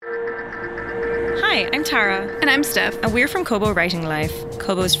Hi, I'm Tara. And I'm Steph. And we're from Kobo Writing Life,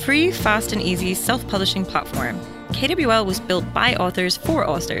 Kobo's free, fast and easy self-publishing platform. KWL was built by authors for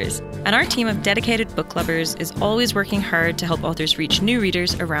authors, and our team of dedicated book lovers is always working hard to help authors reach new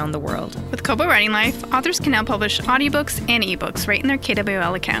readers around the world. With Kobo Writing Life, authors can now publish audiobooks and ebooks right in their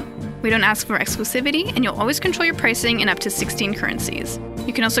KWL account. We don't ask for exclusivity, and you'll always control your pricing in up to 16 currencies.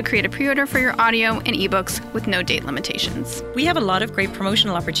 You can also create a pre-order for your audio and ebooks with no date limitations. We have a lot of great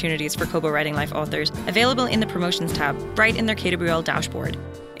promotional opportunities for Kobo Writing Life authors available in the Promotions tab, right in their KWL dashboard.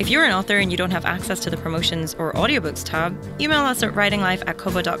 If you're an author and you don't have access to the Promotions or Audiobooks tab, email us at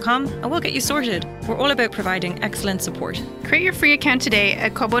writinglife@kobo.com and we'll get you sorted. We're all about providing excellent support. Create your free account today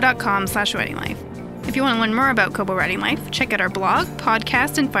at kobo.com/writinglife. If you want to learn more about Kobo Writing Life, check out our blog,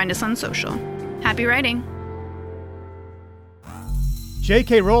 podcast, and find us on social. Happy writing!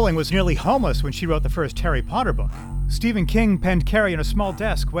 J.K. Rowling was nearly homeless when she wrote the first Harry Potter book. Stephen King penned Carrie on a small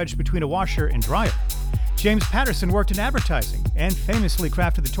desk wedged between a washer and dryer. James Patterson worked in advertising and famously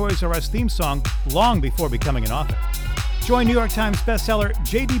crafted the Toys R Us theme song long before becoming an author. Join New York Times bestseller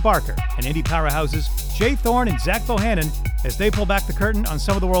J.D. Barker and indie powerhouses Jay Thorne and Zach Bohannon as they pull back the curtain on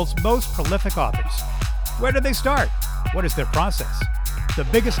some of the world's most prolific authors. Where did they start? What is their process? The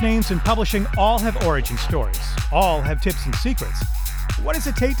biggest names in publishing all have origin stories. All have tips and secrets. What does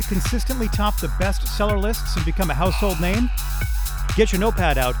it take to consistently top the bestseller lists and become a household name? Get your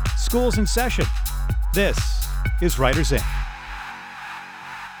notepad out. School's in session. This is Writers Inn.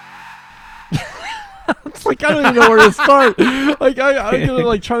 It's like, I don't even know where to start. I'm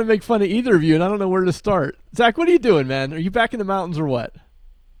gonna try to make fun of either of you, and I don't know where to start. Zach, what are you doing, man? Are you back in the mountains or what?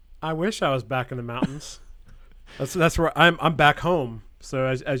 I wish I was back in the mountains. That's where I'm back home. So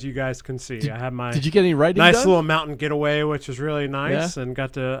as you guys can see, I have my Did you get any writing nice done? little mountain getaway, which was really nice, and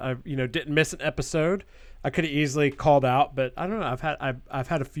got to didn't miss an episode. I could have easily called out, but I don't know. I've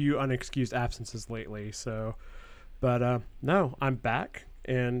had a few unexcused absences lately, so no, I'm back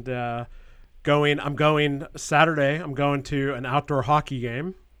and I'm going Saturday. I'm going to an outdoor hockey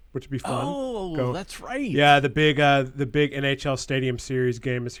game, which would be fun. Oh, that's right. Yeah, the big NHL Stadium Series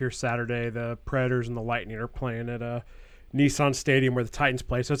game is here Saturday. The Predators and the Lightning are playing at Nissan Stadium where the Titans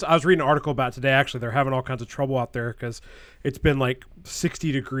play. So I was reading an article about it today. Actually, they're having all kinds of trouble out there because it's been like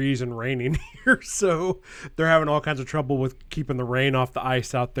 60 degrees and raining here. So they're having all kinds of trouble with keeping the rain off the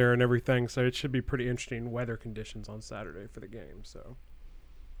ice out there and everything. So it should be pretty interesting weather conditions on Saturday for the game. So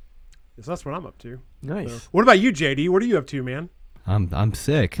that's what I'm up to. Nice. So, what about you, JD? What are you up to, man? I'm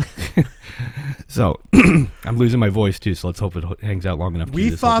sick. So I'm losing my voice too, so let's hope it hangs out long enough to do We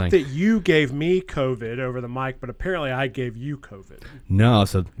this whole thought thing. that you gave me COVID over the mic, but apparently I gave you COVID. No,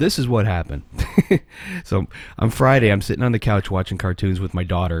 so this is what happened. So on Friday, I'm sitting on the couch watching cartoons with my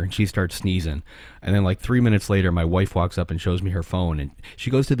daughter, and she starts sneezing. And then like 3 minutes later, my wife walks up and shows me her phone, and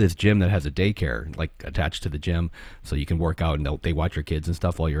she goes to this gym that has a daycare like attached to the gym, so you can work out and they watch your kids and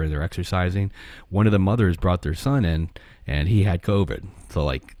stuff while you're in there exercising. One of the mothers brought their son in, and he had COVID. So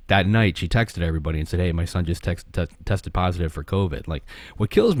like that night, she texted everybody and said, "Hey, my son just tested positive for COVID." Like, what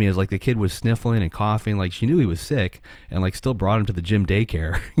kills me is like the kid was sniffling and coughing, like she knew he was sick, and like still brought him to the gym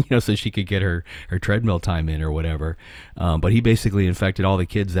daycare, so she could get her treadmill time in or whatever. But he basically infected all the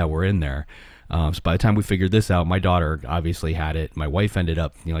kids that were in there. So by the time we figured this out, my daughter obviously had it. My wife ended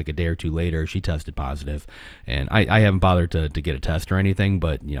up, like a day or two later, she tested positive. And I haven't bothered to get a test or anything,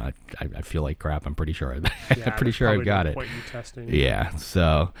 but I feel like crap. I'm pretty sure I've got it. Yeah,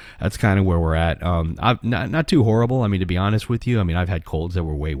 so that's kind of where we're at. Not too horrible. I mean, to be honest with you, I've had colds that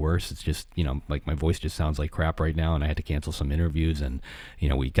were way worse. It's just, like my voice just sounds like crap right now, and I had to cancel some interviews, and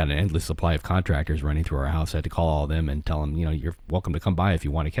we got an endless supply of contractors running through our house. I had to call all of them and tell them, you're welcome to come by if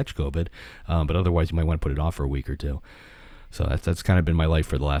you want to catch COVID. But otherwise, you might want to put it off for a week or two. So that's kind of been my life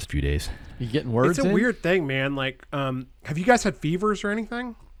for the last few days. You getting words It's a in? weird thing, man. Like, have you guys had fevers or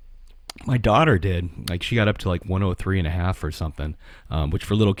anything? My daughter did. Like, she got up to like 103.5 or something, which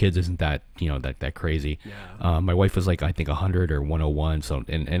for little kids isn't that that crazy. Yeah. My wife was like, I think 100 or 101. So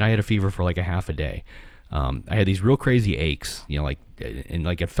and I had a fever for like a half a day. I had these real crazy aches, and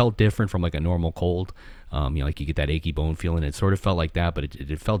like it felt different from like a normal cold. Like you get that achy bone feeling. It sort of felt like that, but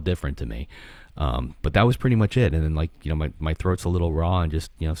it felt different to me. But that was pretty much it. And then like, my throat's a little raw and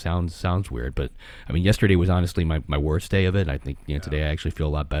just, sounds weird. But yesterday was honestly my worst day of it. I think, today I actually feel a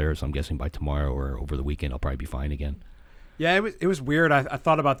lot better. So I'm guessing by tomorrow or over the weekend, I'll probably be fine again. Yeah, it was weird. I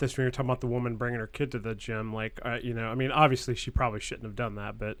thought about this when you were talking about the woman bringing her kid to the gym. Like, obviously she probably shouldn't have done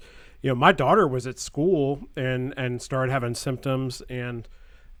that. But, my daughter was at school and started having symptoms. And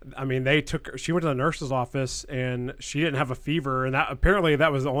I mean, she went to the nurse's office and she didn't have a fever, and apparently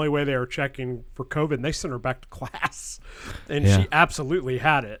that was the only way they were checking for COVID, and they sent her back to class, and she absolutely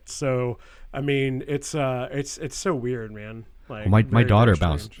had it. So, I mean, it's so weird, man. Like, my very, daughter very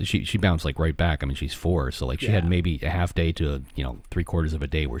bounced. strange. She bounced like right back. I mean, she's 4, so like she had maybe a half day to 3/4 of a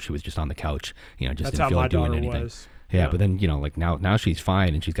day where she was just on the couch. Just That's didn't how feel my like doing daughter anything. was. Yeah, but then like now she's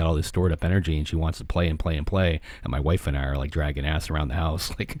fine and she's got all this stored up energy and she wants to play and play and play. And my wife and I are like dragging ass around the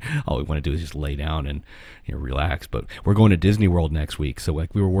house. Like all we want to do is just lay down and relax. But we're going to Disney World next week, so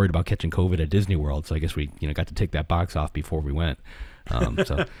like we were worried about catching COVID at Disney World. So I guess we got to take that box off before we went.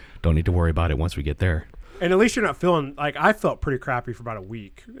 So don't need to worry about it once we get there. And at least you're not feeling like I felt pretty crappy for about a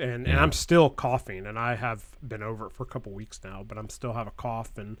week, and I'm still coughing, and I have been over it for a couple weeks now, but I'm still have a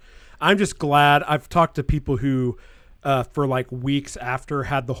cough, and I'm just glad. I've talked to people who for like weeks after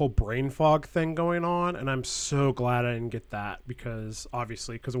had the whole brain fog thing going on, and I'm so glad I didn't get that because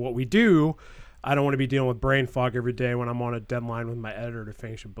of what we do, I don't want to be dealing with brain fog every day when I'm on a deadline with my editor to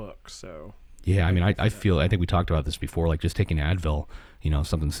finish a book. So yeah, I mean, I think we talked about this before, like just taking Advil,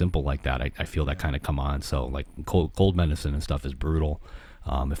 something simple like that. I feel that kind of come on. So like cold medicine and stuff is brutal.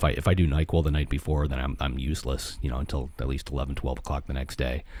 If I do NyQuil the night before, then I'm useless, until at least 11, 12 o'clock the next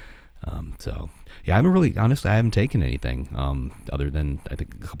day. So yeah, I haven't taken anything, other than I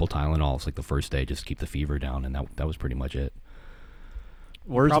think a couple Tylenols like the first day, just to keep the fever down. And that was pretty much it.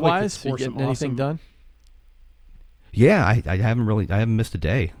 Words wise, you getting anything done? Yeah, I haven't missed a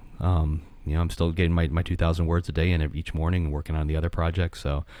day. I'm still getting my 2,000 words a day in each morning and working on the other projects.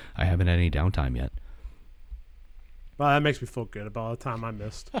 So I haven't had any downtime yet. Well, that makes me feel good about all the time I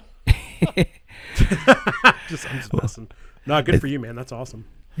missed. I'm just messing. No, good for you, man. That's awesome.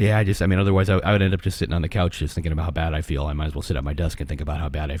 Yeah, otherwise I would end up just sitting on the couch just thinking about how bad I feel. I might as well sit at my desk and think about how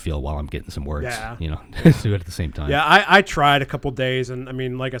bad I feel while I'm getting some words. Yeah. Do it at the same time. Yeah, I tried a couple days, and I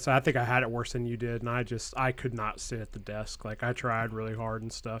mean, like I said, I think I had it worse than you did, and I could not sit at the desk. Like I tried really hard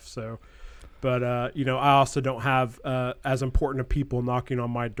and stuff. So, but I also don't have as important of people knocking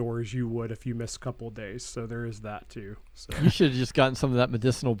on my door as you would if you miss a couple of days. So there is that too. So you should have just gotten some of that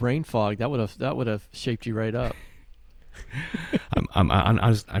medicinal brain fog. That would have shaped you right up.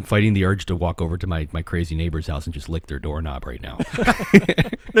 I'm fighting the urge to walk over to my crazy neighbor's house and just lick their doorknob right now.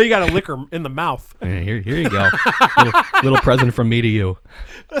 No, you got to lick her in the mouth. Here you go. little present from me to you.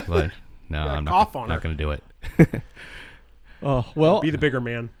 But no, I'm not going to do it. Oh well, be the bigger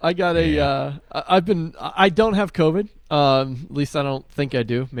man. I got I don't have COVID. At least I don't think I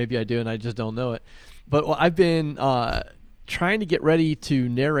do. Maybe I do, and I just don't know it. But I've been trying to get ready to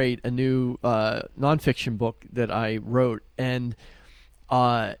narrate a new nonfiction book that I wrote, and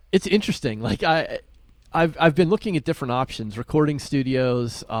it's interesting. Like I've been looking at different options, recording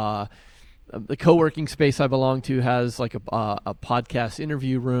studios. The co-working space I belong to has like a podcast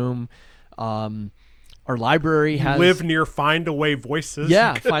interview room. Our library has live near Findaway Voices.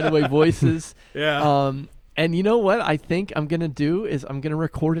 Yeah, Findaway Voices. Yeah. And you know what I think I'm gonna do is I'm gonna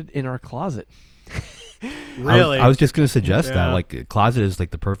record it in our closet. Really? I was just going to suggest that. Like, a closet is like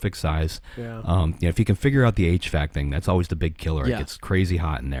the perfect size. Yeah. If you can figure out the HVAC thing, that's always the big killer. Yeah. It gets crazy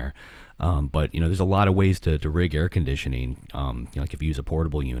hot in there. But there's a lot of ways to rig air conditioning. Like if you use a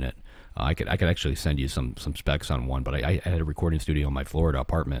portable unit, I could actually send you some specs on one. But I had a recording studio in my Florida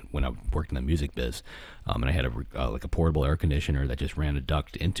apartment when I worked in the music biz, and I had a portable air conditioner that just ran a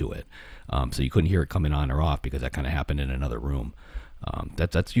duct into it, so you couldn't hear it coming on or off because that kind of happened in another room.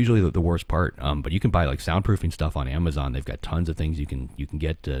 That's usually the worst part. But you can buy like soundproofing stuff on Amazon. They've got tons of things you can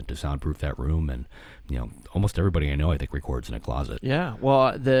get to soundproof that room, and almost everybody I know I think records in a closet. Yeah.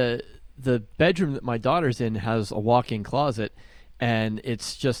 Well, the bedroom that my daughter's in has a walk-in closet, and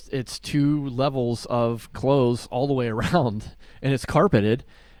it's 2 levels of clothes all the way around, and it's carpeted,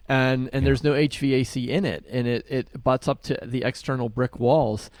 and there's no HVAC in it, and it butts up to the external brick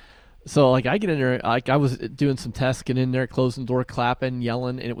walls. So like I get in there, like I was doing some tests, getting in there, closing the door, clapping,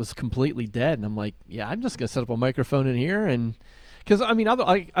 yelling, and it was completely dead. And I'm like, yeah, I'm just gonna set up a microphone in here, and because I mean,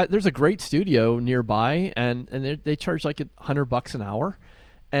 there's a great studio nearby, and they charge like $100 an hour,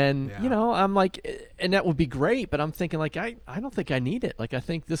 and I'm like, and that would be great, but I'm thinking like I don't think I need it. Like I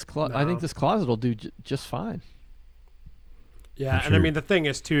think this closet will do just fine. Yeah, and I mean the thing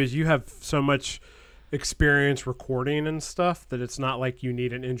is too is you have so much experience recording and stuff that it's not like you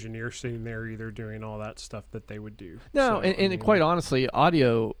need an engineer sitting there either doing all that stuff that they would do. No, and quite honestly,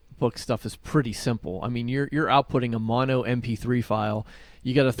 audio book stuff is pretty simple. I mean, you're outputting a mono MP3 file.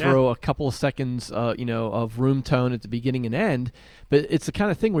 You got to throw a couple of seconds, of room tone at the beginning and end, but it's the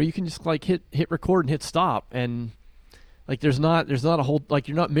kind of thing where you can just like hit record and hit stop, and like there's not a whole, like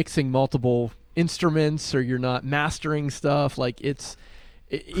you're not mixing multiple instruments or you're not mastering stuff. Like it's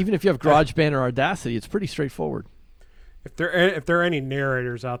even if you have GarageBand or Audacity, it's pretty straightforward. If there are any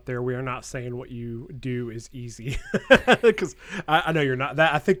narrators out there, we are not saying what you do is easy, because I know you're not.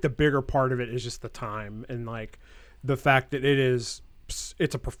 That I think the bigger part of it is just the time and like the fact that it's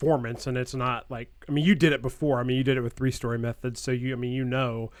a performance, and it's not like, I mean, you did it before. I mean, you did it with 3-story methods, so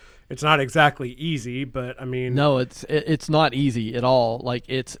it's not exactly easy, but I mean, no, it's not easy at all. Like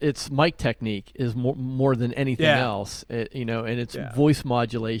it's mic technique is more than anything else, and it's voice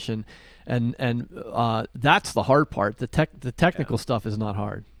modulation. And that's the hard part. The technical stuff is not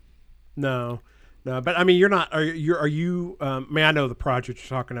hard. No, but I mean, you're not. Are you? I mean, I know the project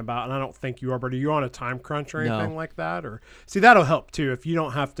you're talking about, and I don't think you are. But are you on a time crunch or anything like that? Or see, that'll help too if you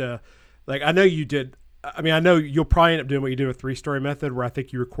don't have to. Like, I know you did. I mean, I know you'll probably end up doing what you did with 3-story method, where I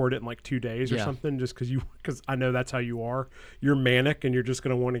think you record it in like 2 days or something, just because I know that's how you are. You're manic, and you're just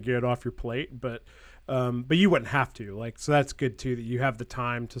going to want to get it off your plate, but you wouldn't have to, like, so that's good too, that you have the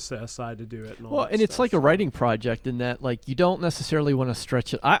time to set aside to do it. And it's like a writing project in that, like, you don't necessarily want to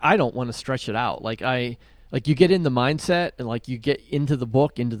stretch it. I don't want to stretch it out. Like you get in the mindset, and like you get into the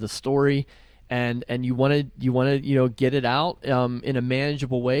book, into the story, and you want to get it out in a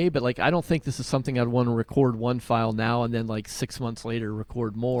manageable way. But like, I don't think this is something I'd want to record one file now and then like 6 months later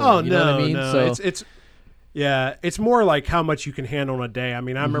record more. Oh, you know what I mean? No. So it's more like how much you can handle in a day. I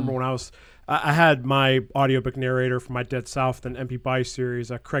mean, I remember when I had my audiobook narrator for my Dead South and MP Bice series,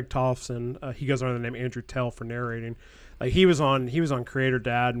 Craig Tollefson. He goes under the name Andrew Tell for narrating. Like, he was on Creator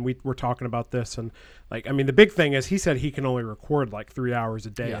Dad, and we were talking about this, and like, I mean, the big thing is he said he can only record like 3 hours a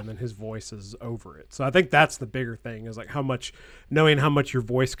day, and then his voice is over it. So I think that's the bigger thing, is like knowing how much your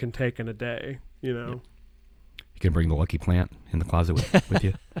voice can take in a day. You can bring the lucky plant in the closet with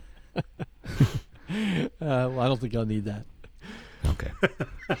you. Well, I don't think I'll need that. Okay.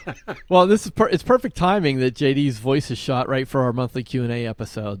 Well, it's perfect timing that JD's voice is shot right for our monthly Q&A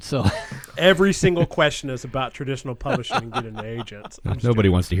episode. So every single question is about traditional publishing and getting an agent. Nobody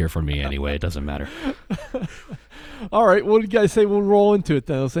wants to hear from me anyway. It doesn't matter. All right. What do you guys say? We'll roll into it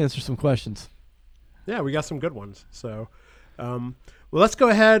then. Let's answer some questions. Yeah, we got some good ones. So, well, let's go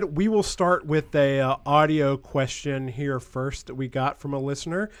ahead. We will start with a audio question here first that we got from a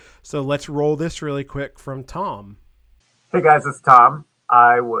listener. So let's roll this really quick from Tom. Hey guys, it's Tom.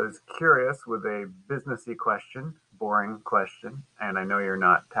 I was curious with a businessy question, boring question, and I know you're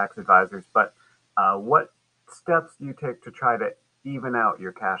not tax advisors, but what steps do you take to try to even out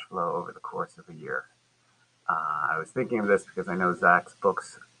your cash flow over the course of a year? I was thinking of this because I know Zach's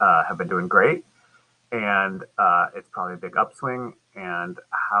books have been doing great, and it's probably a big upswing. And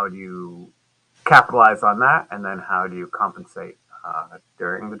how do you capitalize on that, and then how do you compensate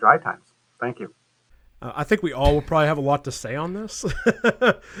during the dry times? Thank you. I think we all will probably have a lot to say on this.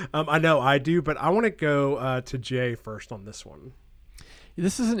 I know I do, but I want to go to Jay first on this one.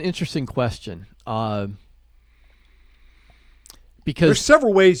 This is an interesting question because there's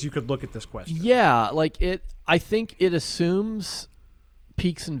several ways you could look at this question. Yeah, like I think it assumes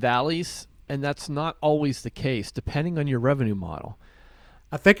peaks and valleys, and that's not always the case, depending on your revenue model.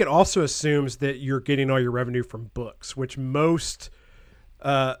 I think it also assumes that you're getting all your revenue from books, which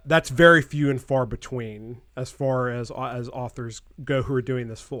that's very few and far between as far as authors go who are doing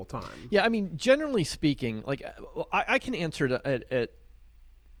this full time. Yeah, I mean, generally speaking, like I can answer it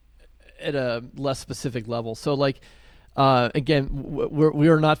at a less specific level. So, like, again, we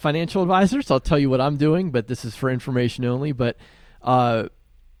are not financial advisors. I'll tell you what I'm doing, but this is for information only. But no,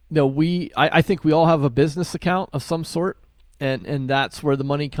 I think we all have a business account of some sort, and that's where the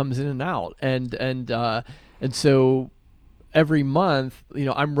money comes in and out, and so every month,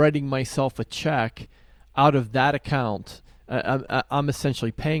 I'm writing myself a check out of that account. I'm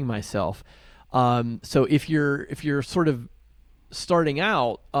essentially paying myself. So if you're sort of starting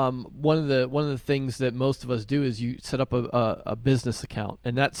out, one of the things that most of us do is you set up a business account,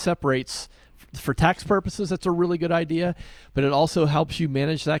 and that separates. For tax purposes, that's a really good idea, but it also helps you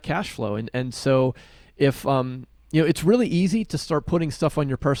manage that cash flow. And so if it's really easy to start putting stuff on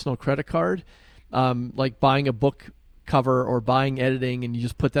your personal credit card, like buying a book cover or buying editing, and you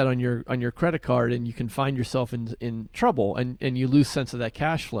just put that on your credit card, and you can find yourself in trouble, and you lose sense of that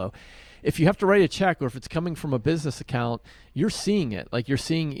cash flow. If you have to write a check, or if it's coming from a business account, you're seeing it, like you're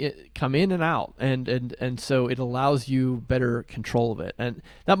seeing it come in and out, and so it allows you better control of it. And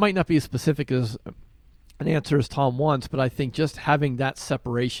that might not be as specific as an answer as Tom wants, but I think just having that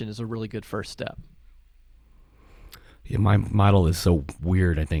separation is a really good first step. Yeah, my model is so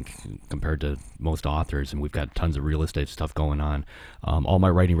weird, I think, compared to most authors, and we've got tons of real estate stuff going on. All my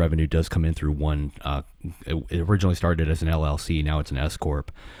writing revenue does come in through one. It originally started as an LLC, now it's an S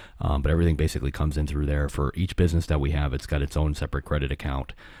corp, but everything basically comes in through there. For each business that we have, it's got its own separate credit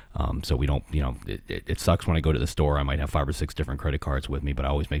account. So we don't, it sucks when I go to the store. I might have 5 or 6 different credit cards with me, but I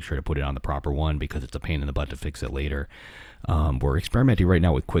always make sure to put it on the proper one because it's a pain in the butt to fix it later. We're experimenting right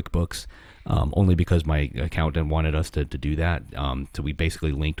now with QuickBooks. Only because my accountant wanted us to do that. So we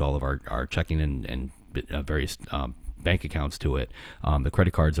basically linked all of our checking and various bank accounts to it. The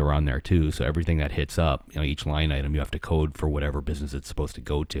credit cards are on there too. So everything that hits up, each line item, you have to code for whatever business it's supposed to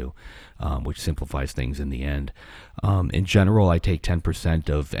go to, which simplifies things in the end. In general, I take 10%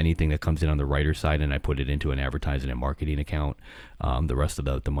 of anything that comes in on the writer side and I put it into an advertising and marketing account. The rest of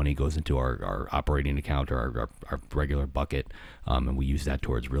the money goes into our operating account or our regular bucket, and we use that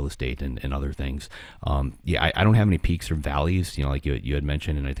towards real estate and other things. I don't have any peaks or valleys, like you had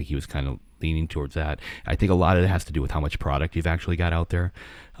mentioned, and I think he was kind of leaning towards that. I think a lot of it has to do with how much product you've actually got out there.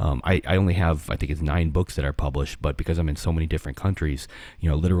 I only have, I think it's 9 books that are published, but because I'm in so many different countries,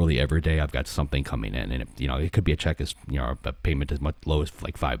 literally every day I've got something coming in, and it could be a check as, a payment as much low as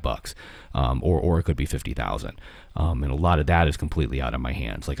like $5, or it could be 50,000. And a lot of that is completely out of my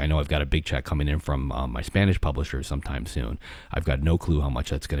hands. Like I know I've got a big check coming in from my Spanish publisher sometime soon. I've got no clue how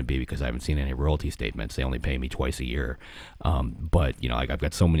much that's going to be because I haven't seen any royalty statements. They only pay me twice a year. But I've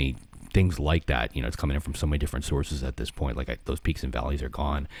got so many things like that, it's coming in from so many different sources at this point. Those peaks and valleys are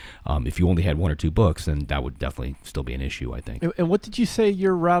gone. If you only had 1 or 2 books, then that would definitely still be an issue, I think. And what did you say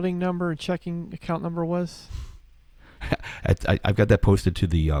your routing number and checking account number was? I've got that posted to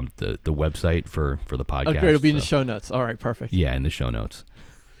the website for the podcast. Oh, great. It'll be in the show notes. All right, perfect. Yeah, in the show notes.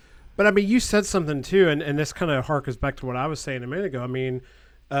 But I mean, you said something too, and this kind of harkens back to what I was saying a minute ago. I mean,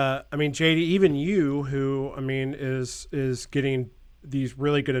 JD, even you, who is getting these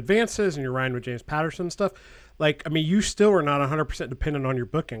really good advances, and you're riding with James Patterson and stuff. You still are not 100% dependent on your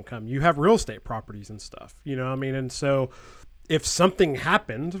book income. You have real estate properties and stuff, and so if something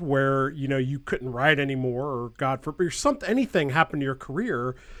happened where, you couldn't write anymore, or God forbid, anything happened to your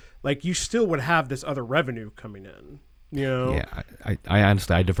career, you still would have this other revenue coming in, Yeah, I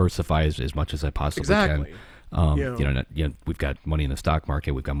honestly, I diversify as much as I possibly can. We've got money in the stock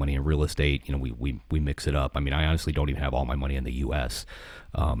market, we've got money in real estate. We mix it up. I mean, I honestly don't even have all my money in the U.S.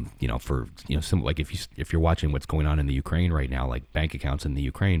 If you're watching what's going on in the Ukraine right now, like bank accounts in the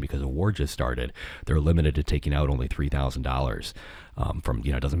Ukraine, because the war just started, they're limited to taking out only $3,000.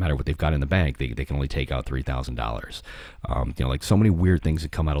 It doesn't matter what they've got in the bank, they can only take out $3,000. So many weird things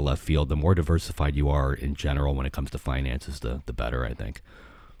that come out of left field. The more diversified you are in general when it comes to finances, the better, I think.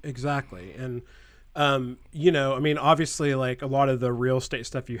 Exactly. And obviously, a lot of the real estate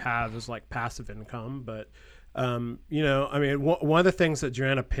stuff you have is passive income, but one of the things that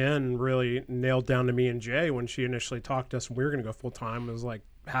Joanna Penn really nailed down to me and Jay when she initially talked to us and we were going to go full time was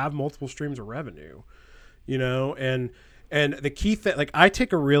have multiple streams of revenue, and the key thing, I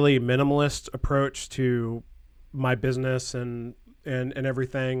take a really minimalist approach to my business and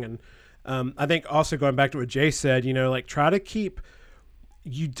everything. And I think also going back to what Jay said, try to keep,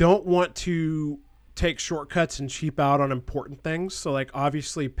 you don't want to take shortcuts and cheap out on important things. So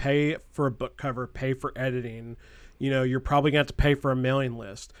obviously pay for a book cover, pay for editing, you're probably going to have to pay for a mailing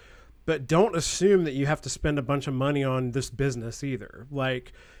list, but don't assume that you have to spend a bunch of money on this business either.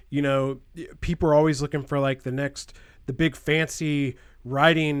 People are always looking for the big fancy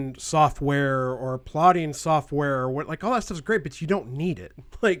writing software or plotting software or what, all that stuff's great, but you don't need it.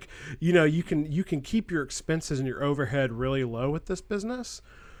 You can keep your expenses and your overhead really low with this business.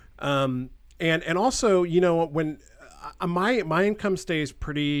 And also, when my income stays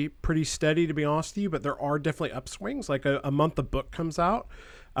pretty steady, to be honest with you, but there are definitely upswings. A month a book comes out,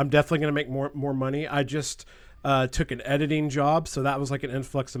 I'm definitely going to make more money. I just took an editing job, so that was an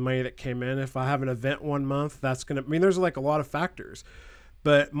influx of money that came in. If I have an event one month, that's going to, there's a lot of factors.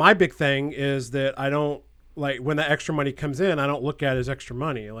 But my big thing is that I don't, when that extra money comes in, I don't look at it as extra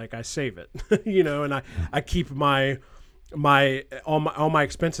money. I save it, and I keep all my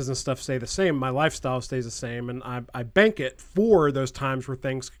expenses and stuff stay the same. My lifestyle stays the same, and I bank it for those times where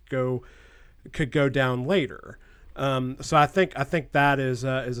things could go down later. So I think that is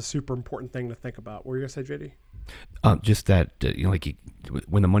a super important thing to think about. What were you gonna say, JD? Just that,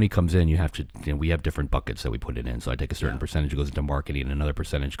 when the money comes in, you have to, we have different buckets that we put it in. So I take a certain percentage goes into marketing, and another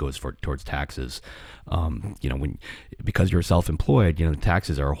percentage goes towards taxes. Because you're self-employed, the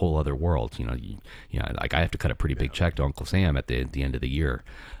taxes are a whole other world. I have to cut a pretty big check to Uncle Sam at the end of the year.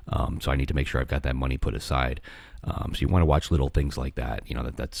 So I need to make sure I've got that money put aside. So you want to watch little things like that.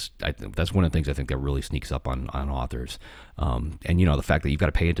 That's one of the things I think that really sneaks up on authors. And the fact that you've got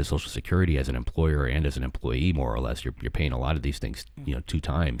to pay into Social Security as an employer and as an employee, more or less, you're paying a lot of these things 2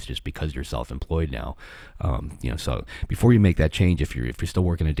 times just because you're self-employed now. So before you make that change, if you're still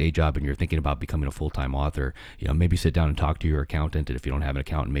working a day job and you're thinking about becoming a full-time author, maybe sit down and talk to your accountant. And if you don't have an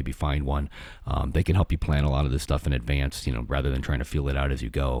accountant, maybe find one. They can help you plan a lot of this stuff in advance, rather than trying to feel it out as you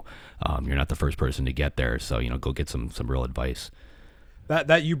go. You're not the first person to get there, so go get some real advice.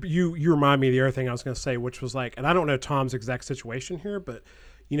 That you remind me of the other thing I was going to say, which was like, and I don't know Tom's exact situation here, but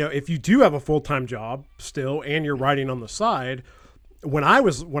if you do have a full-time job still and you're writing on the side, when I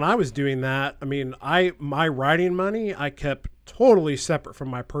was doing that, I mean, my writing money I kept totally separate from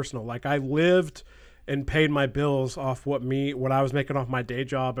my personal. Like, I lived and paid my bills off what I was making off my day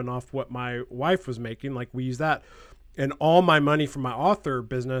job and off what my wife was making. Like, we use that. And all my money from my author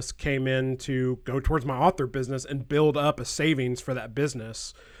business came in to go towards my author business and build up a savings for that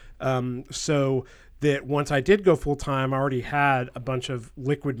business. So that once I did go full time, I already had a bunch of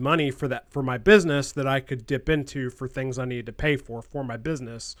liquid money for my business that I could dip into for things I needed to pay for my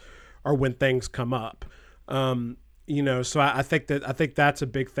business, or when things come up. So I think that's a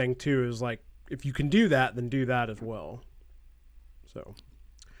big thing too, is like, if you can do that, then do that as well. So.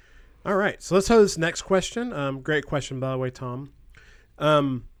 All right, so let's have this next question. Great question, by the way, Tom.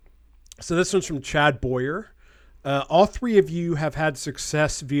 So this one's from Chad Boyer. All 3 of you have had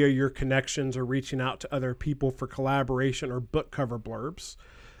success via your connections or reaching out to other people for collaboration or book cover blurbs.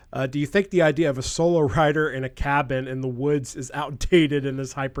 Do you think the idea of a solo writer in a cabin in the woods is outdated in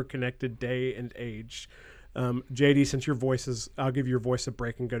this hyper-connected day and age? JD, since I'll give your voice a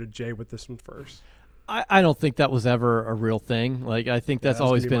break and go to Jay with this one first. I don't think that was ever a real thing. Like, I think that's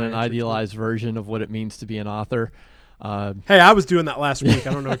always been an idealized version of what it means to be an author. Hey, I was doing that last week.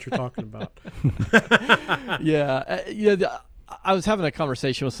 I don't know what you're talking about. I was having a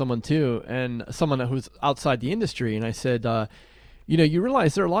conversation with someone too, and someone who's outside the industry, and I said, you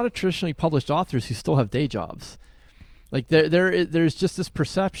realize there are a lot of traditionally published authors who still have day jobs. Like, there's just this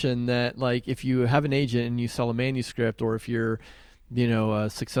perception that, like, if you have an agent and you sell a manuscript, or if you're a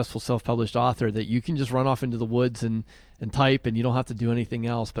successful self-published author, that you can just run off into the woods and type, and you don't have to do anything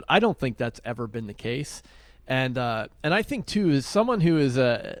else. But I don't think that's ever been the case. And I think too, as someone who is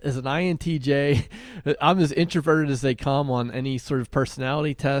an INTJ, I'm as introverted as they come on any sort of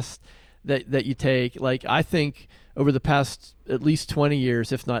personality test that you take. Like, I think over the past at least 20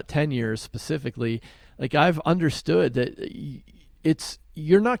 years, if not 10 years specifically, like, I've understood that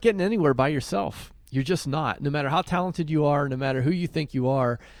you're not getting anywhere by yourself. You're just not. No matter how talented you are, no matter who you think you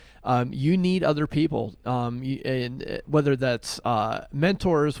are, you need other people. And whether that's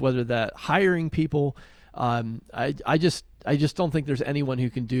mentors, whether that hiring people. I just don't think there's anyone who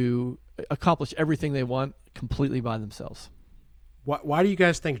can accomplish everything they want completely by themselves. Why do you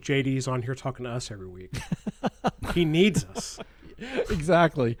guys think JD's on here talking to us every week? He needs us.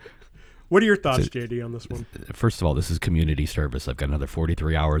 Exactly. What are your thoughts, JD, on this one? First of all, this is community service. I've got another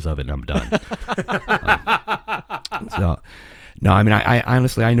 43 hours of it, and I'm done. No, I mean, I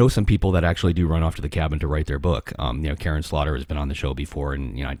honestly, I know some people that actually do run off to the cabin to write their book. Karen Slaughter has been on the show before,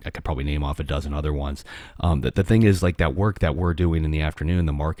 and I could probably name off a dozen other ones. The thing is, like, that work that we're doing in the afternoon,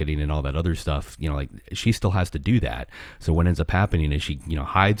 the marketing and all that other stuff, like, she still has to do that. So what ends up happening is she,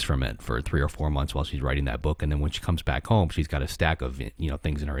 hides from it for 3 or 4 months while she's writing that book, and then when she comes back home, she's got a stack of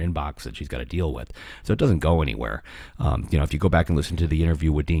things in her inbox that she's got to deal with. So it doesn't go anywhere. If you go back and listen to the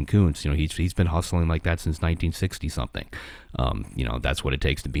interview with Dean Koontz, he's been hustling like that since 1960 something. That's what it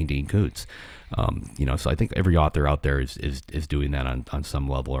takes to be Dean Koontz. So I think every author out there is doing that on some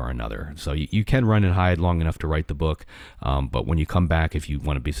level or another. So you can run and hide long enough to write the book, but when you come back, if you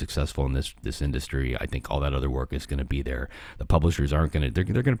want to be successful in this industry, I think all that other work is going to be there. The publishers aren't going to,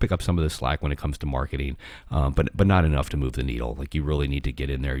 they're going to pick up some of the slack when it comes to marketing, but not enough to move the needle. Like, you really need to get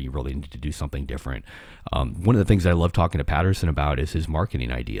in there. You really need to do something different. One of the things I love talking to Patterson about is his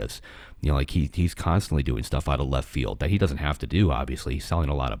marketing ideas. Like, he's constantly doing stuff out of left field that he doesn't have to do. Obviously, he's selling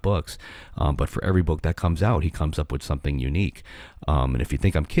a lot of books, but for every book that comes out, he comes up with something unique. And if you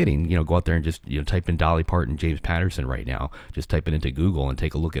think I'm kidding, go out there and just type in Dolly Parton, James Patterson right now. Just type it into Google and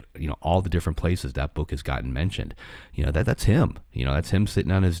take a look at all the different places that book has gotten mentioned. That's him. That's him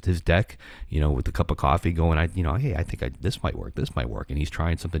sitting on his deck, with a cup of coffee, going, hey, I think this might work. This might work, and he's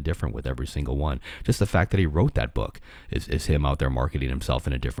trying something different with every single one. Just the fact that he wrote that book is him out there marketing himself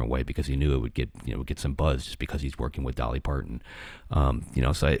in a different way, because he knew it would get some buzz just because he's working with Dolly Parton.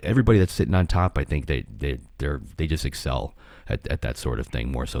 So everybody that's sitting on top, I think they just excel at that sort of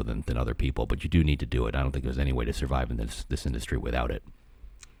thing more so than other people. But you do need to do it. I don't think there's any way to survive in this industry without it.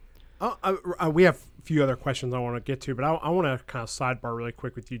 We have a few other questions I want to get to, but I want to kind of sidebar really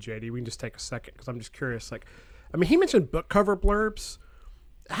quick with you, JD. We can just take a second because I'm just curious. Like, I mean, he mentioned book cover blurbs.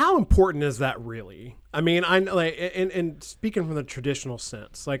 How important is that really? I mean, I like, and speaking from the traditional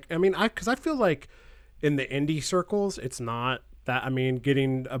sense, like, I mean, because I feel like in the indie circles, it's not that. I mean,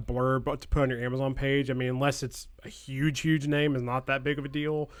 getting a blurb to put on your Amazon page, I mean, unless it's a huge name, is not that big of a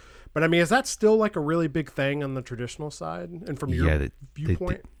deal. But I mean, is that still like a really big thing on the traditional side? And from your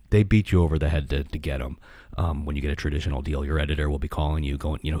viewpoint? They beat you over the head to get them. When you get a traditional deal, your editor will be calling you,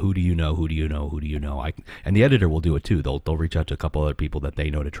 going, who do you know? Who do you know? Who do you know? And the editor will do it too. They'll reach out to a couple other people that they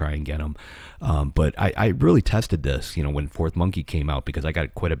know to try and get them. But I really tested this, when Fourth Monkey came out, because I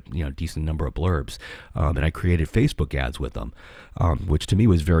got quite a decent number of blurbs, and I created Facebook ads with them, which to me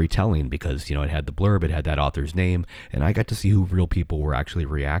was very telling because it had the blurb, it had that author's name, and I got to see who real people were actually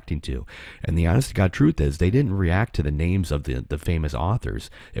reacting to. And the honest to God truth is, they didn't react to the names of the famous authors.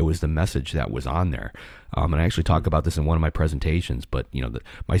 It was the message that was on there. And I actually talk about this in one of my presentations, but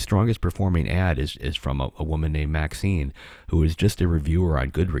my strongest performing ad is from a woman named Maxine, who is just a reviewer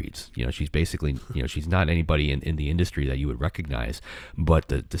on Goodreads. She's basically, she's not anybody in the industry that you would recognize, but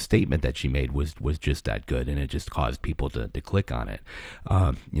the statement that she made was just that good, and it just caused people to click on it.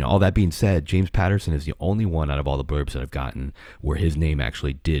 All that being said, James Patterson is the only one out of all the blurbs that I've gotten where his name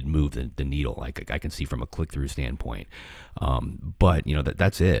actually did move the needle. Like I can see from a click-through standpoint. But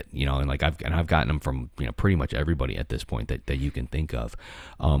that's it, and like I've gotten them from pretty much everybody at this point that you can think of.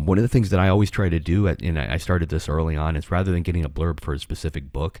 One of the things that I always try to do, and I started this early on, is rather than getting a blurb for a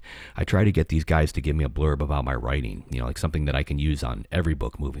specific book, I try to get these guys to give me a blurb about my writing, like something that I can use on every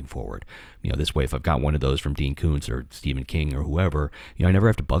book moving forward. This way, if I've got one of those from Dean Koontz or Stephen King or whoever, I never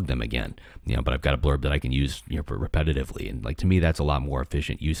have to bug them again. But I've got a blurb that I can use repetitively, and like to me, that's a lot more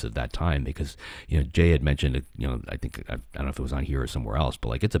efficient use of that time because Jay had mentioned, I think I don't know if it was on here or somewhere else, but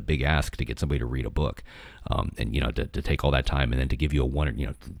like it's a big ask to get somebody to read a book, and to take all that time and then to give you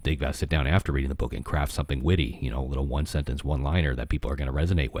they got to sit down after reading the book and craft something witty, a little one sentence, one liner that people are going to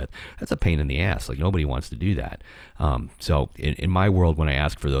resonate with. That's a pain in the ass. Like nobody wants to do that. So in my world, when I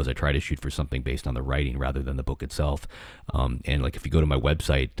ask for those, I try to shoot for something based on the writing rather than the book itself. And like if you go to my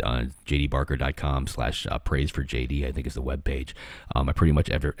website, jdbarker.com/praise for JD, I think is the webpage. I pretty much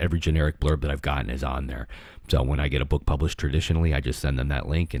every generic blurb that I've gotten is on there. So when I get a book published traditionally, I just send them that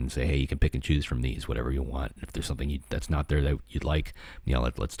link and say, hey, you can pick and choose from these, whatever you want. If there's something that's not there that you'd like,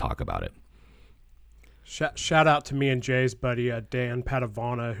 let's talk about it. Shout out to me and Jay's buddy, Dan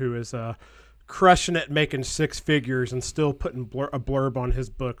Padavana, who is crushing it, making six figures and still putting a blurb on his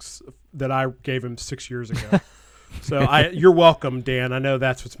books that I gave him 6 years ago. So you're welcome, Dan. I know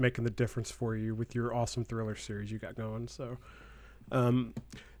that's what's making the difference for you with your awesome thriller series you got going. So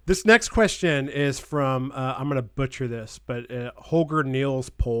this next question is from, I'm going to butcher this, but Holger Niels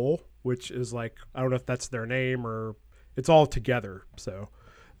Pohl, which is like, I don't know if that's their name or it's all together. So,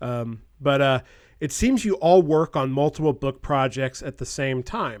 but it seems you all work on multiple book projects at the same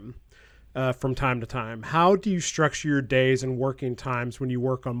time. From time to time. How do you structure your days and working times when you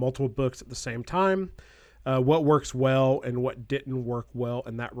work on multiple books at the same time? What works well and what didn't work well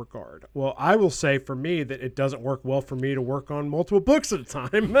in that regard? Well, I will say for me that it doesn't work well for me to work on multiple books at a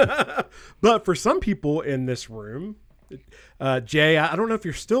time. But for some people in this room, Jay, I don't know if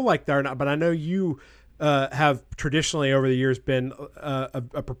you're still like that or not, but I know you have traditionally over the years been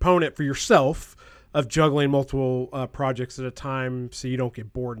a proponent for yourself of juggling multiple projects at a time so you don't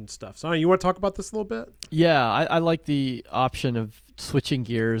get bored and stuff. So you want to talk about this a little bit? Yeah, I like the option of switching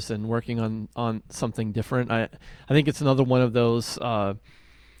gears and working on something different. I think it's another one of those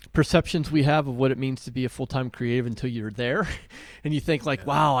perceptions we have of what it means to be a full-time creative until you're there. And you think like,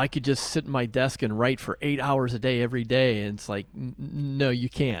 wow, I could just sit at my desk and write for 8 hours a day every day. And it's like, no, you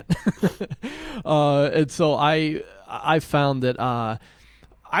can't. And so I found that I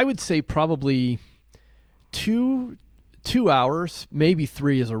would say probably 2 hours, maybe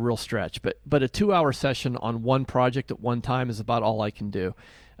 3 is a real stretch, but a 2-hour session on one project at one time is about all I can do.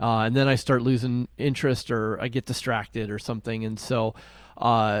 And then I start losing interest or I get distracted or something. And so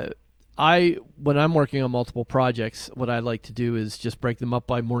when I'm working on multiple projects, what I like to do is just break them up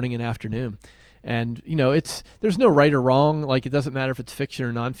by morning and afternoon. And there's no right or wrong. Like it doesn't matter if it's fiction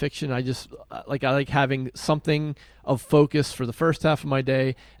or nonfiction. I like having something of focus for the first half of my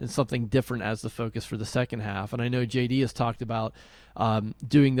day and something different as the focus for the second half. And I know JD has talked about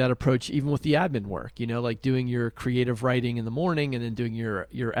doing that approach even with the admin work. Like doing your creative writing in the morning and then doing your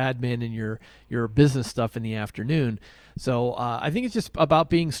admin and your business stuff in the afternoon. So I think it's just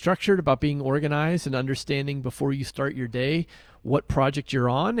about being structured, about being organized, and understanding before you start your day what project you're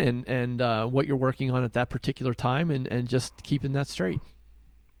on and what you're working on at that particular time, and just keeping that straight.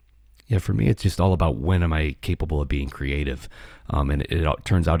 Yeah, for me, it's just all about when am I capable of being creative, and it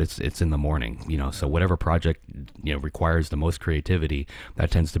turns out it's in the morning. So whatever project requires the most creativity,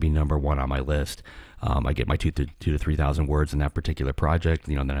 that tends to be number one on my list. I get my 2,000 to 3,000 words in that particular project.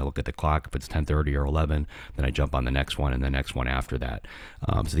 Then I look at the clock. If it's 10:30 or 11, then I jump on the next one and the next one after that.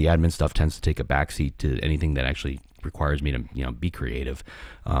 So the admin stuff tends to take a backseat to anything that actually requires me to be creative,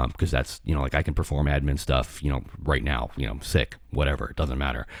 because that's like I can perform admin stuff right now, sick, whatever, it doesn't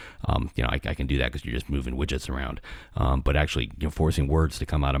matter. I can do that because you're just moving widgets around, but actually forcing words to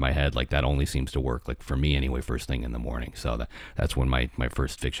come out of my head, like that only seems to work, like for me anyway, first thing in the morning. So that's when my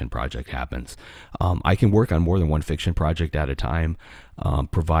first fiction project happens. I can work on more than one fiction project at a time,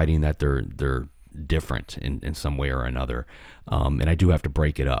 providing that they're different in some way or another, and I do have to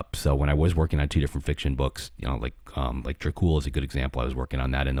break it up. So when I was working on 2 different fiction books, like Dracul is a good example. I was working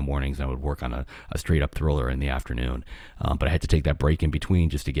on that in the mornings, and I would work on a straight up thriller in the afternoon. But I had to take that break in between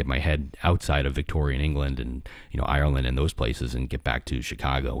just to get my head outside of Victorian England and Ireland and those places, and get back to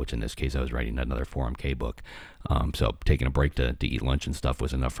Chicago, which in this case I was writing another 4MK book. So taking a break to eat lunch and stuff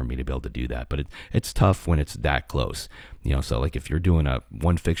was enough for me to be able to do that. But it's tough when it's that close. So like if you're doing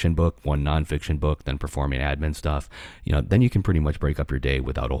one fiction book, one nonfiction book, then performing admin stuff, then you can pretty much break up your day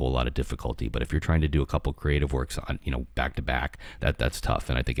without a whole lot of difficulty. But if you're trying to do a couple creative works on, back to back, that's tough.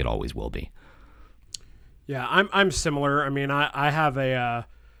 And I think it always will be. Yeah, I'm similar. I mean, I have a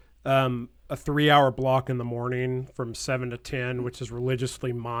 3-hour block in the morning from 7 to 10, which is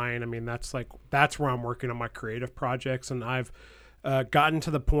religiously mine. I mean, that's where I'm working on my creative projects. And I've gotten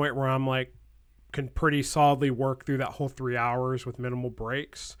to the point where I'm can pretty solidly work through that whole 3 hours with minimal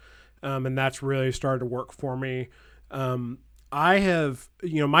breaks. And that's really started to work for me. I have,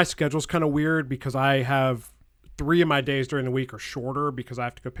 my schedule's kind of weird because I have 3 of my days during the week are shorter because I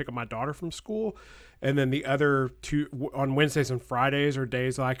have to go pick up my daughter from school. And then the other 2 on Wednesdays and Fridays are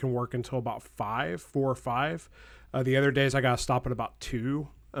days that I can work until about 4 or 5. The other days I got to stop at about 2.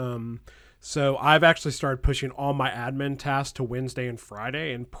 So I've actually started pushing all my admin tasks to Wednesday and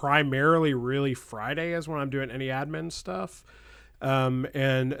Friday, and primarily really Friday is when I'm doing any admin stuff.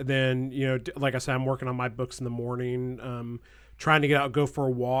 And then, like I said, I'm working on my books in the morning, trying to get out, go for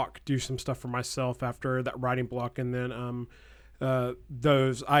a walk, do some stuff for myself after that writing block. And then,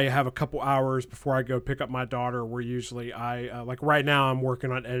 I have a couple hours before I go pick up my daughter where usually like right now I'm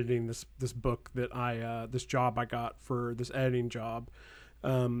working on editing this book that this job I got for this editing job.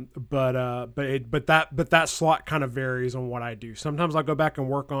 But that slot kind of varies on what I do. Sometimes I'll go back and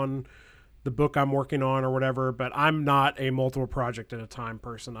work on the book I'm working on or whatever, but I'm not a multiple project at a time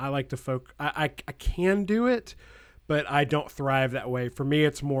person. I like to I can do it, but I don't thrive that way. For me,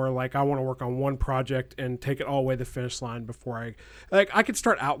 it's more like I want to work on one project and take it all the way to the finish line before I could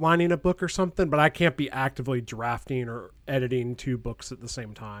start outlining a book or something, but I can't be actively drafting or editing 2 books at the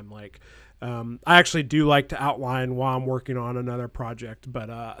same time. I actually do like to outline while I'm working on another project,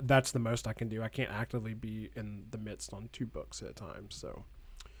 but that's the most I can do. I can't actively be in the midst on 2 books at a time. So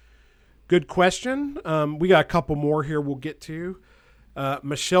good question. We got a couple more here we'll get to.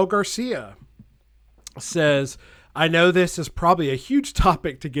 Michelle Garcia says, I know this is probably a huge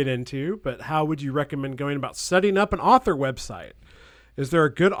topic to get into, but how would you recommend going about setting up an author website? Is there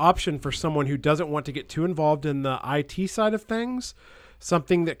a good option for someone who doesn't want to get too involved in the IT side of things?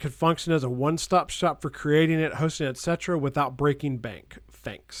 Something that could function as a one-stop shop for creating it, hosting it, etc., without breaking bank.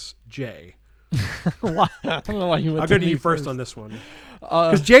 Thanks, Jay. I don't know why you went I'll to go to me you first on this one.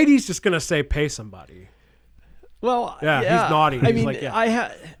 Because JD's just going to say pay somebody. Well, yeah, he's nodding. I He's mean,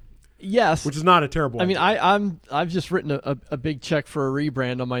 yes, which is not a terrible idea. I mean, I've just written a big check for a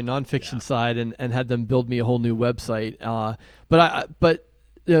rebrand on my nonfiction side and had them build me a whole new website. But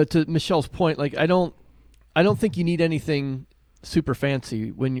to Michelle's point, I don't think you need anything super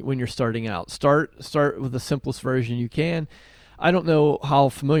fancy when you're starting out. Start with the simplest version you can. I don't know how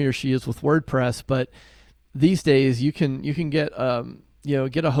familiar she is with WordPress, but these days you can get get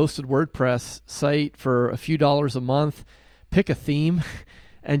a hosted WordPress site for a few dollars a month, pick a theme,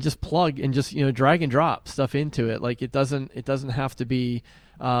 and just plug and just drag and drop stuff into it. It doesn't have to be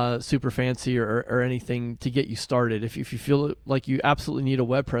super fancy or anything to get you started. If you feel like you absolutely need a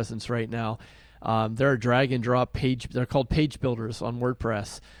web presence right now, there are drag and drop they're called page builders on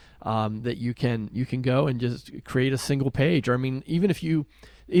WordPress that you can go and just create a single page. Or I mean, even if you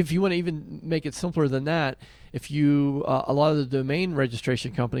want to even make it simpler than that, if you a lot of the domain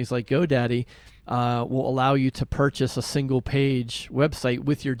registration companies like GoDaddy will allow you to purchase a single page website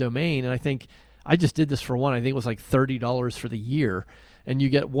with your domain. And I think I just did this for one. I think it was like $30 for the year. And you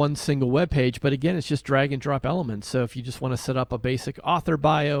get one single web page, but again, it's just drag and drop elements. So if you just want to set up a basic author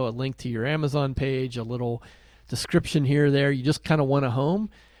bio, a link to your Amazon page, a little description here or there, you just kind of want a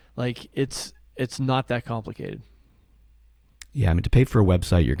home, Like it's not that complicated. Yeah, I mean, to pay for a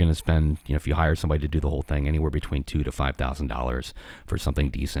website, you're going to spend, if you hire somebody to do the whole thing, anywhere between $2,000 to $5,000 for something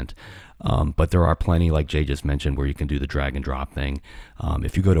decent. But there are plenty, like Jay just mentioned, where you can do the drag and drop thing.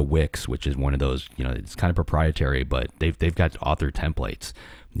 If you go to Wix, which is one of those, it's kind of proprietary, but they've got author templates.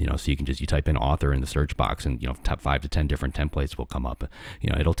 So you type in author in the search box, and top 5 to 10 different templates will come up.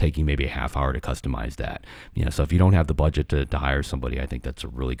 It'll take you maybe a half hour to customize that. So if you don't have the budget to hire somebody, I think that's a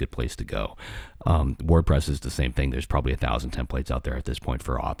really good place to go. WordPress is the same thing. There's probably 1,000 templates out there at this point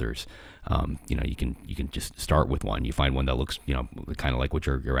for authors. You can just start with one. You find one that looks kind of like what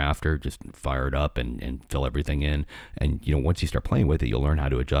you're after. Just fire it up and fill everything in. And once you start playing with it, you'll learn how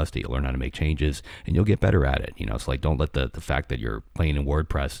to adjust it. You'll learn how to make changes, and you'll get better at it. It's like, don't let the fact that you're playing in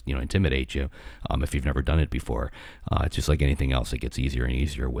WordPress intimidate you if you've never done it before. It's just like anything else. It gets easier and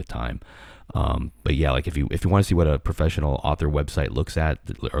easier with time. But yeah, like if you want to see what a professional author website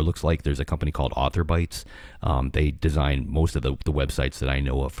looks like, there's a company called AuthorBytes. They design most of the websites that I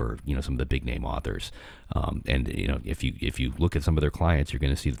know of for some of the big name authors. And if you look at some of their clients, you're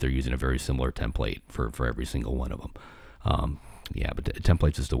going to see that they're using a very similar template for every single one of them. But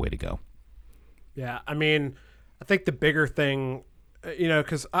templates is the way to go. Yeah, I mean, I think the bigger thing,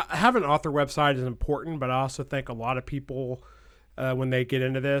 because having an author website is important, but I also think a lot of people, when they get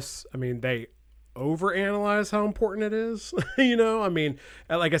into this, I mean, they overanalyze how important it is. I mean,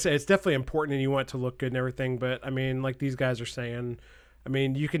 like I said, it's definitely important and you want it to look good and everything, but I mean, like these guys are saying, I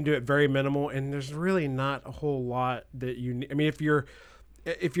mean, you can do it very minimal, and there's really not a whole lot that you need. I mean, if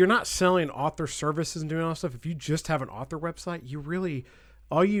you're not selling author services and doing all that stuff, if you just have an author website,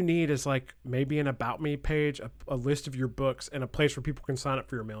 all you need is like maybe an About Me page, a list of your books, and a place where people can sign up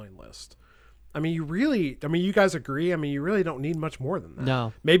for your mailing list. I mean, you guys agree? I mean, you really don't need much more than that.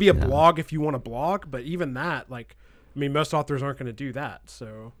 No. Maybe a blog if you want to blog, but even that, most authors aren't going to do that.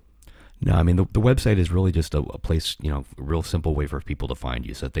 So. No, I mean, the website is really just a place, a real simple way for people to find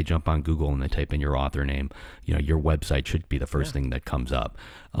you. So if they jump on Google and they type in your author name, your website should be the first thing that comes up.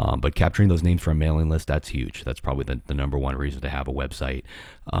 But capturing those names for a mailing list, that's huge. That's probably the number one reason to have a website.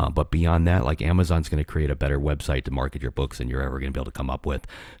 But beyond that, like Amazon's going to create a better website to market your books than you're ever going to be able to come up with.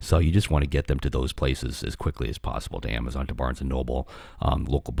 So you just want to get them to those places as quickly as possible, to Amazon, to Barnes & Noble,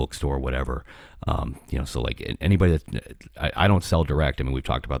 local bookstore, whatever. So like anybody that I don't sell direct. I mean, we've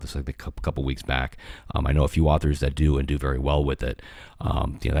talked about this like a couple weeks back. I know a few authors that do and do very well with it.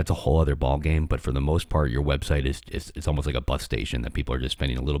 That's a whole other ball game. But for the most part, your website is it's almost like a bus station that people are just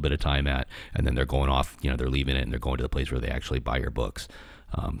spending a little bit of time at, and then they're going off. They're leaving it and they're going to the place where they actually buy your books.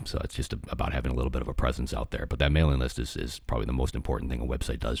 So it's just about having a little bit of a presence out there. But that mailing list is probably the most important thing a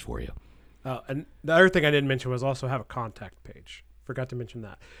website does for you. And the other thing I didn't mention was also have a contact page. Forgot to mention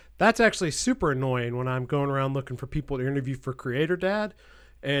that. That's actually super annoying when I'm going around looking for people to interview for Creator Dad,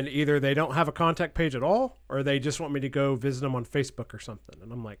 and either they don't have a contact page at all, or they just want me to go visit them on Facebook or something.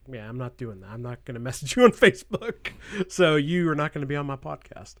 And I'm like, yeah, I'm not doing that. I'm not going to message you on Facebook. So you are not going to be on my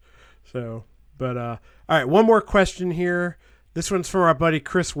podcast. So, but all right, one more question here. This one's from our buddy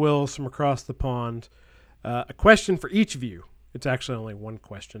Chris Wills from across the pond. A question for each of you. It's actually only one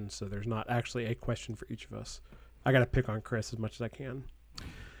question, so there's not actually a question for each of us. I got to pick on Chris as much as I can.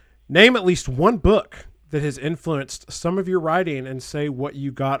 Name at least one book that has influenced some of your writing and say what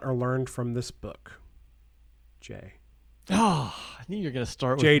you got or learned from this book. Jay. Oh, I knew you were going to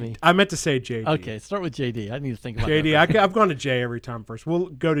start with me. I meant to say JD. Okay, start with JD. I need to think about JD. that. I've gone to Jay every time first. We'll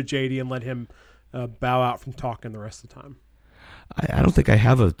go to JD and let him bow out from talking the rest of the time. I don't think I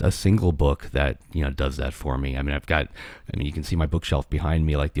have a single book that does that for me. I mean, you can see my bookshelf behind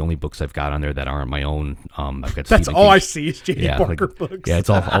me. Like the only books I've got on there that aren't my own. I've got. That's all I see is J.D. Parker books. Yeah, it's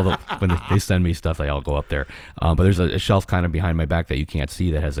all the when they send me stuff, they all go up there. But there's a shelf kind of behind my back that you can't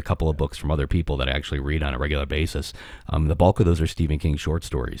see that has a couple of books from other people that I actually read on a regular basis. The bulk of those are Stephen King short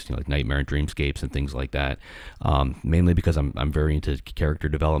stories, like Nightmare and Dreamscapes and things like that. Mainly because I'm very into character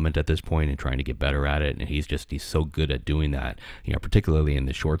development at this point and trying to get better at it, and he's so good at doing that. Particularly in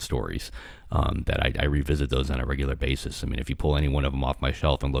the short stories, that I revisit those on a regular basis. I mean, if you pull any one of them off my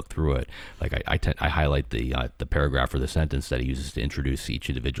shelf and look through it, like I highlight the paragraph or the sentence that he uses to introduce each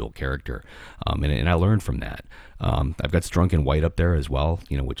individual character, and I learned from that. I've got Strunk and White up there as well,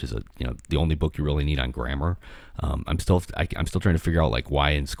 which is the only book you really need on grammar. I'm still trying to figure out like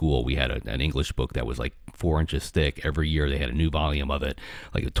why in school we had an English book that was like 4 inches thick. Every year they had a new volume of it,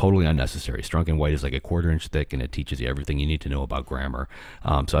 like totally unnecessary. Strunk and White is like a 1/4 inch thick, and it teaches you everything you need to know about grammar.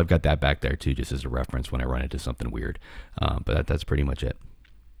 So I've got that back there too, just as a reference when I run into something weird. But that's pretty much it.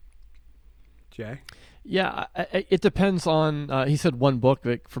 Jay? Yeah, it depends on. He said one book,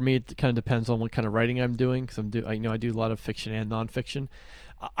 but for me, it kind of depends on what kind of writing I'm doing, because I do a lot of fiction and nonfiction.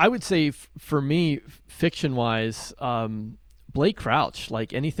 I would say for me, fiction-wise, Blake Crouch,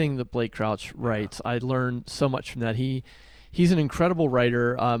 like anything that Blake Crouch writes, I learned so much from that. He's an incredible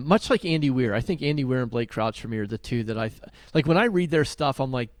writer, much like Andy Weir. I think Andy Weir and Blake Crouch for me are the two that like. When I read their stuff,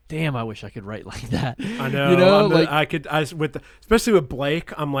 I'm like, damn, I wish I could write like that. I know. You know, especially with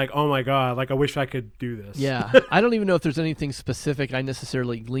Blake, I'm like, oh my God, like I wish I could do this. Yeah. I don't even know if there's anything specific I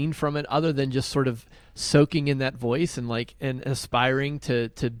necessarily gleaned from it other than just sort of soaking in that voice and aspiring to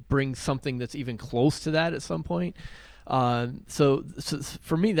bring something that's even close to that at some point. So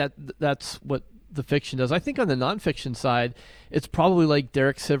for me, that's what the fiction does. I think on the nonfiction side, it's probably like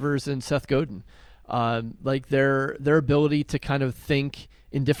Derek Sivers and Seth Godin, like their ability to kind of think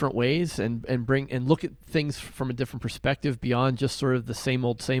in different ways and look at things from a different perspective beyond just sort of the same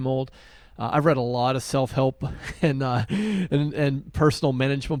old. I've read a lot of self-help and personal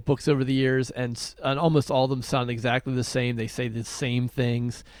management books over the years, and almost all of them sound exactly the same. They say the same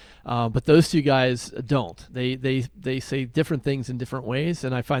things, but those two guys don't. They say different things in different ways,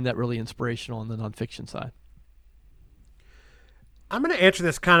 and I find that really inspirational on the nonfiction side. I'm going to answer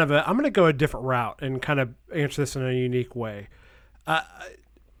this I'm going to go a different route and kind of answer this in a unique way.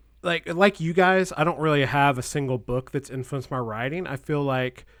 Like you guys, I don't really have a single book that's influenced my writing. I feel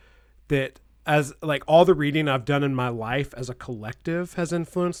like that as like all the reading I've done in my life as a collective has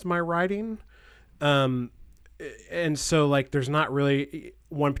influenced my writing. And so like, there's not really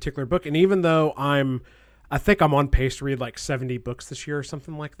one particular book. And even though I think I'm on pace to read like 70 books this year or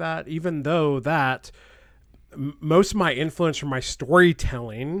something like that, even though that most of my influence from my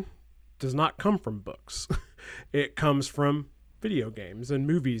storytelling does not come from books. It comes from video games and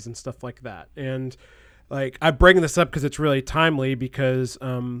movies and stuff like that. And like, I bring this up because it's really timely because,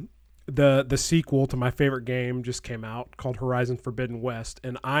 the sequel to my favorite game just came out called Horizon Forbidden West,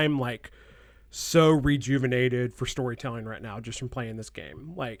 and I'm like so rejuvenated for storytelling right now just from playing this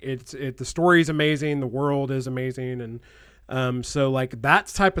game. Like the story is amazing, the world is amazing, and so like that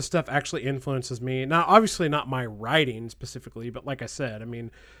type of stuff actually influences me. Now, obviously not my writing specifically, but like I said, I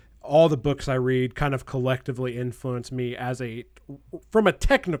mean, all the books I read kind of collectively influence me from a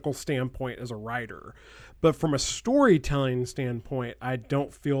technical standpoint as a writer. But from a storytelling standpoint, I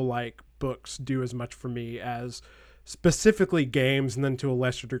don't feel like books do as much for me as specifically games, and then to a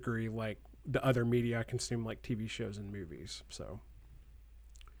lesser degree, like the other media I consume, like TV shows and movies. So,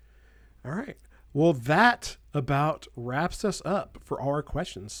 all right. Well, that about wraps us up for all our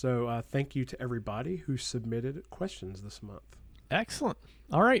questions. So thank you to everybody who submitted questions this month. Excellent.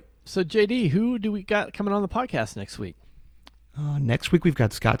 All right. So JD, who do we got coming on the podcast next week? Next week, we've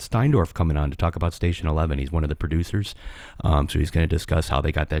got Scott Steindorf coming on to talk about Station 11. He's one of the producers. So he's going to discuss how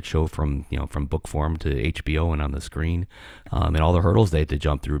they got that show from book form to HBO and on the screen, and all the hurdles they had to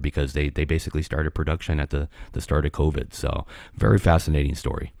jump through because they basically started production at the start of COVID. So very fascinating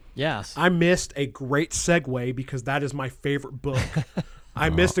story. Yes. I missed a great segue because that is my favorite book. I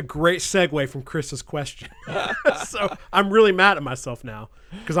missed a great segue from Chris's question. So I'm really mad at myself now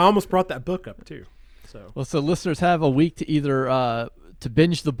because I almost brought that book up too. So listeners have a week to either to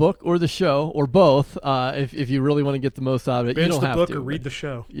binge the book or the show or both. If you really want to get the most out of it, binge you don't have to. Binge the book or read the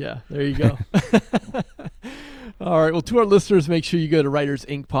show. Yeah, there you go. All right. Well, to our listeners, make sure you go to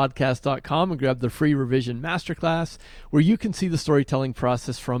writersincpodcast.com and grab the free revision masterclass where you can see the storytelling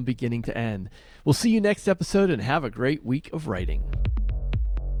process from beginning to end. We'll see you next episode and have a great week of writing.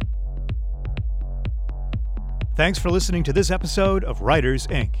 Thanks for listening to this episode of Writers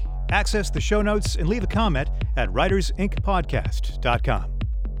Inc. Access the show notes and leave a comment at writersincpodcast.com.